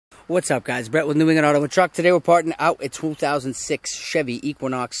What's up, guys? Brett with New England Auto and Truck. Today we're parting out a 2006 Chevy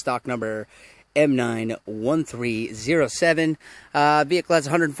Equinox, stock number M91307. Vehicle has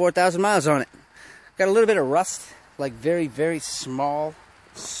 104,000 miles on it. Got a little bit of rust, like very, very small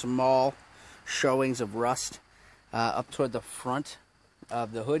showings of rust up toward the front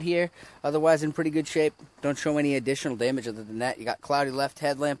of the hood here. Otherwise in pretty good shape. Don't show any additional damage other than that. You got cloudy left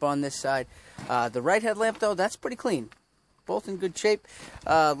headlamp on this side. The right headlamp, though, that's pretty clean. Both in good shape.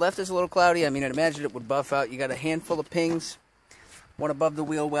 Left is a little cloudy. I mean, I'd imagine it would buff out. You got a handful of pings, one above the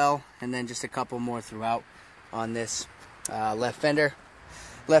wheel well, and then just a couple more throughout on this left fender.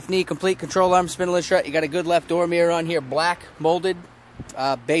 Left knee, complete control arm, spindle strut. You got a good left door mirror on here, black, molded,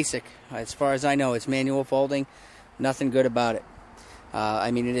 basic. As far as I know, it's manual folding. Nothing good about it. I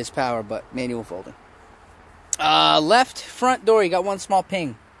mean, it is power, but manual folding. Left front door, you got one small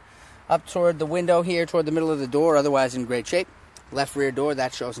ping up toward the window here, toward the middle of the door, otherwise in great shape. Left rear door,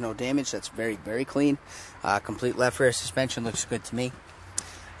 that shows no damage. That's very, very clean. Complete left rear suspension looks good to me.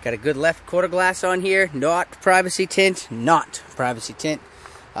 Got a good left quarter glass on here. Not privacy tint. Not privacy tint.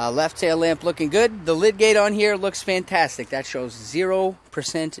 Left tail lamp looking good. The lid gate on here looks fantastic. That shows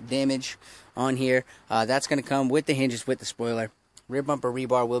 0% damage on here. That's going to come with the hinges, with the spoiler. Rear bumper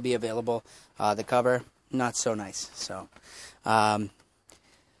rebar will be available. The cover, not so nice. So,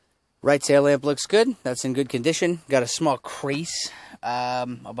 right tail lamp looks good. That's in good condition. Got a small crease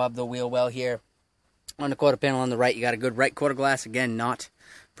above the wheel well here. On the quarter panel on the right, you got a good right quarter glass. Again, not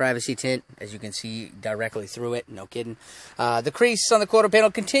privacy tint, as you can see directly through it. No kidding. The crease on the quarter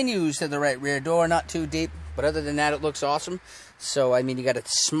panel continues to the right rear door. Not too deep, but other than that, it looks awesome. So, I mean, you got a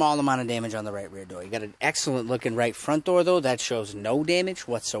small amount of damage on the right rear door. You got an excellent looking right front door, though. That shows no damage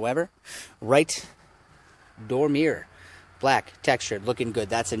whatsoever. Right door mirror. Black, textured, looking good.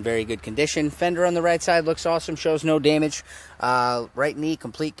 That's in very good condition. Fender on the right side looks awesome, shows no damage. Right knee,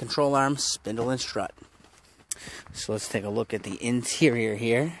 complete control arm, spindle and strut. So let's take a look at the interior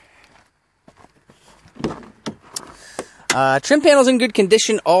here. Trim panel's in good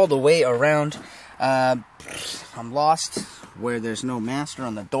condition all the way around. I'm lost where there's no master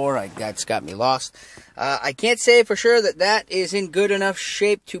on the door. That's got me lost. I can't say for sure that is in good enough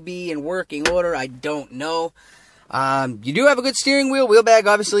shape to be in working order. I don't know. You do have a good steering wheel. Wheel bag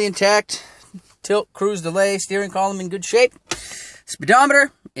obviously intact. Tilt, cruise delay, steering column in good shape.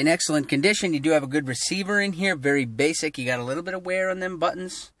 Speedometer in excellent condition. You do have a good receiver in here. Very basic. You got a little bit of wear on them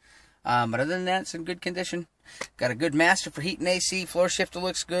buttons. But other than that, it's in good condition. Got a good master for heat and AC. Floor shifter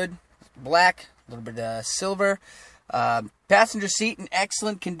looks good. Black. A little bit of silver. Passenger seat in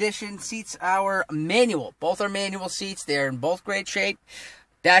excellent condition. Seats are manual. Both are manual seats. They're in both great shape.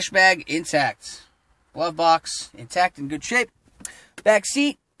 Dash bag intact. Glove box intact, in good shape. Back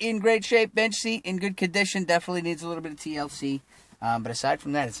seat in great shape. Bench seat in good condition. Definitely needs a little bit of TLC. But aside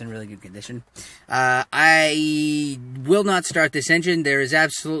from that, it's in really good condition. I will not start this engine. There is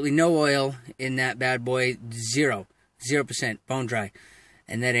absolutely no oil in that bad boy. 0%. Bone dry.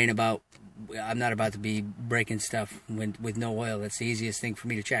 And that ain't about... I'm not about to be breaking stuff with no oil. That's the easiest thing for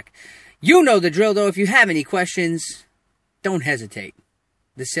me to check. You know the drill, though. If you have any questions, don't hesitate.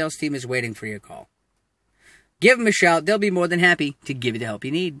 The sales team is waiting for your call. Give them a shout. They'll be more than happy to give you the help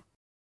you need.